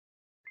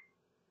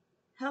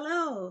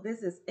Hello,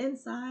 this is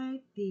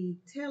Inside the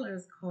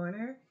Tailor's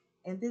Corner,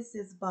 and this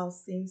is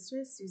Boss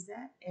Seamstress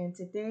Suzette. And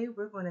today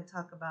we're going to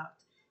talk about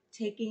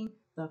taking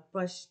the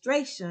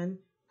frustration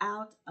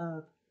out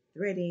of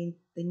threading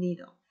the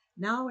needle.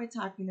 Now we're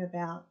talking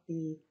about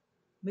the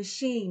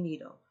machine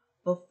needle.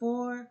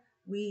 Before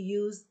we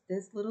use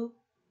this little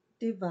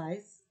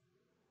device,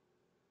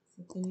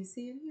 so can you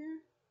see it here?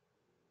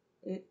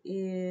 It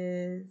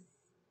is,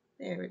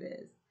 there it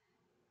is.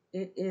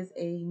 It is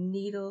a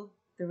needle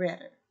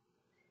threader.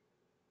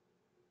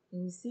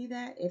 Can you see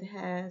that? It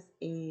has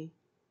a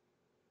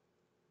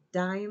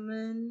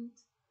diamond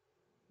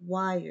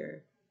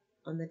wire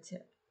on the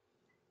tip.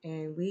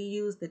 And we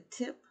use the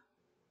tip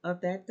of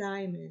that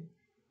diamond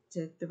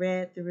to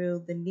thread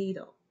through the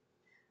needle.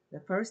 The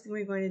first thing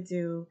we're going to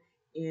do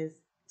is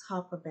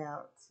talk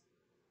about,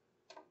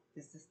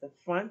 this is the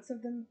front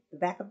of the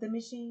back of the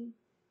machine.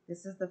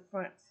 This is the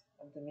front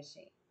of the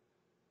machine.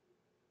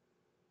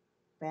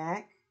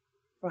 Back,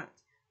 front.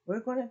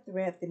 We're going to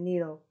thread the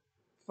needle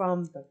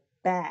from the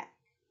back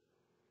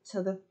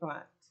to the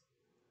front.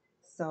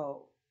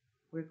 So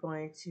we're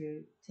going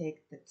to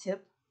take the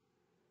tip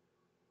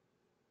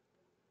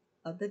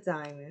of the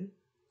diamond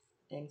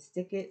and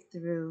stick it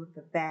through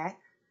the back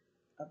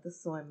of the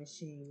sewing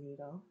machine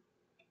needle.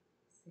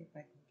 See if I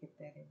can get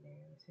that in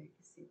there so you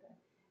can see that.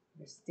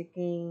 We're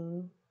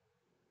sticking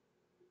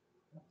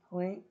the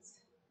point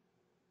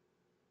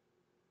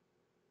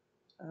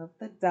of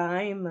the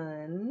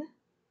diamond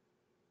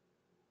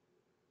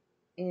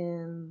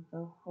in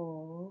the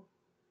hole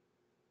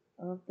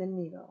of the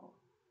needle.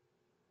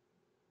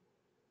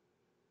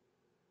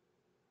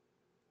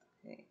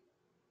 Okay.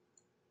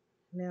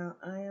 Now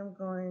I am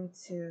going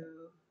to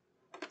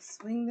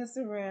swing this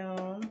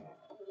around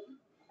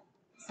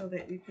so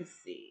that you can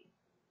see.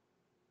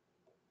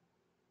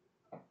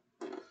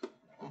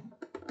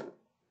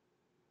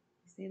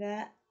 See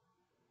that?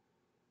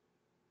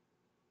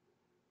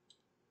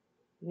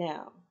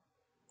 Now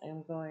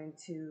I'm going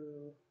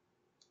to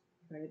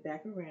turn it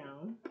back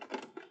around.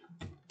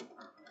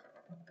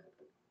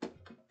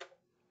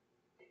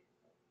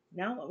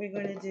 Now what we're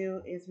going to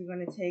do is we're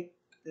going to take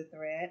the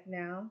thread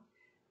now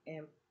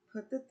and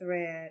put the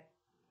thread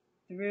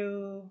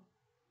through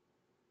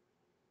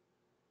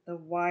the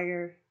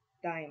wire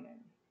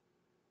diamond.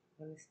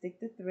 I'm going to stick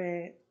the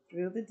thread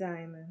through the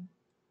diamond,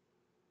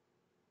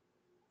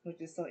 which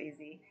is so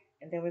easy,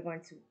 and then we're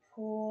going to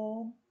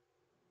pull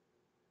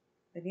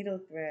the needle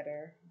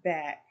threader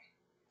back,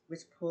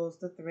 which pulls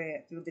the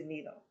thread through the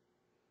needle.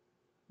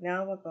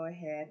 Now we'll go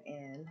ahead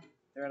and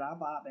thread our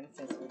bobbin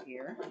since we're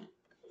here.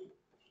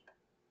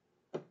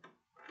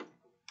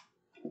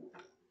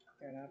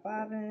 Thread our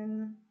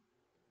bobbin.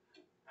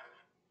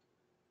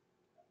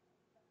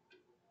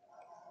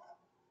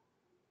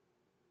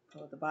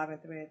 Pull the bobbin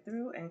thread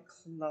through and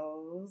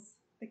close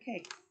the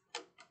case.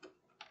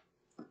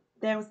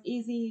 That was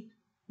easy,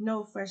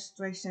 no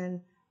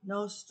frustration,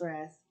 no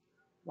stress.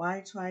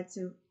 Why try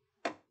to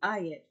eye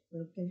it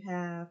when we can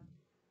have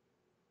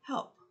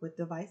help with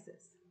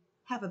devices?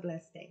 Have a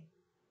blessed day.